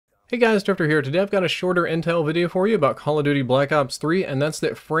Hey guys, Drifter here. Today I've got a shorter intel video for you about Call of Duty Black Ops 3, and that's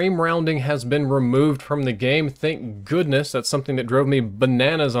that frame rounding has been removed from the game. Thank goodness. That's something that drove me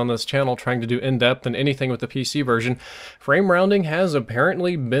bananas on this channel trying to do in-depth and anything with the PC version. Frame rounding has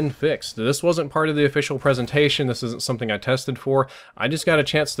apparently been fixed. This wasn't part of the official presentation. This isn't something I tested for. I just got a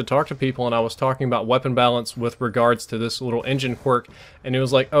chance to talk to people, and I was talking about weapon balance with regards to this little engine quirk, and it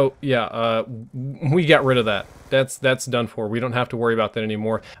was like, oh yeah, we got rid of that. That's done for. We don't have to worry about that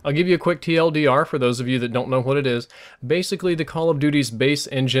anymore. I'll give you a quick TLDR for those of you that don't know what it is. Basically, the Call of Duty's base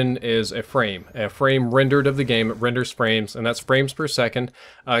engine is a frame rendered of the game. It renders frames, and that's frames per second.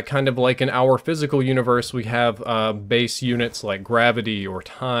 Kind of like in our physical universe, we have base units like gravity or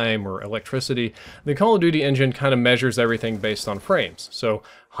time or electricity. The Call of Duty engine kind of measures everything based on frames. So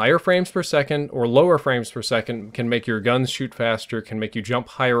higher frames per second or lower frames per second can make your guns shoot faster, can make you jump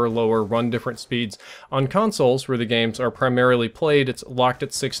higher or lower, run different speeds. On consoles, where the games are primarily played, it's locked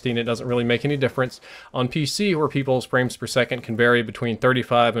at 16. It doesn't really make any difference. On PC, where people's frames per second can vary between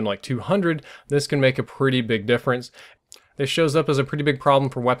 35 and like 200, this can make a pretty big difference. This shows up as a pretty big problem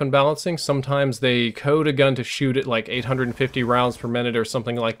for weapon balancing. Sometimes they code a gun to shoot at like 850 rounds per minute or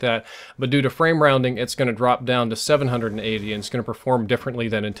something like that, but due to frame rounding, it's going to drop down to 780 and it's going to perform differently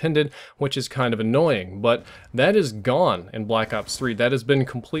than intended, which is kind of annoying. But that is gone in Black Ops 3. That has been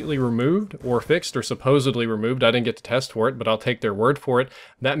completely removed or fixed or supposedly removed. I didn't get to test for it, but I'll take their word for it.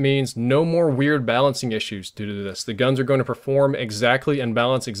 That means no more weird balancing issues due to this. The guns are going to perform exactly and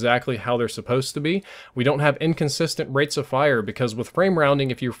balance exactly how they're supposed to be. We don't have inconsistent rates of fire, because with frame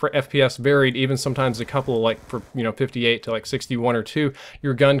rounding, if your FPS varied even sometimes a couple, like for 58 to like 61 or 2,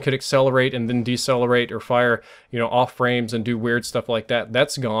 your gun could accelerate and then decelerate or fire off frames and do weird stuff like that.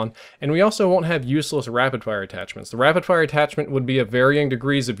 That's gone. And we also won't have useless rapid fire attachments. The rapid fire attachment would be of varying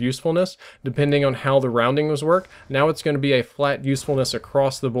degrees of usefulness depending on how the rounding was work. Now it's going to be a flat usefulness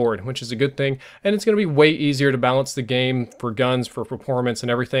across the board, which is a good thing, and it's going to be way easier to balance the game for guns, for performance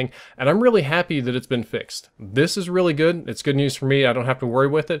and everything, and I'm really happy that it's been fixed. This is really good. It's good news for me. I don't have to worry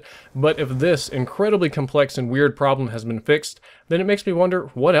with it. But if this incredibly complex and weird problem has been fixed, then it makes me wonder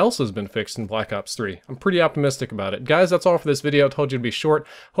what else has been fixed in Black Ops 3. I'm pretty optimistic about it. Guys, that's all for this video. I told you to be short.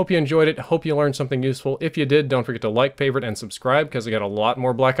 Hope you enjoyed it. Hope you learned something useful. If you did, don't forget to like, favorite, and subscribe, because I got a lot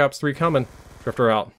more Black Ops 3 coming. Drifter out.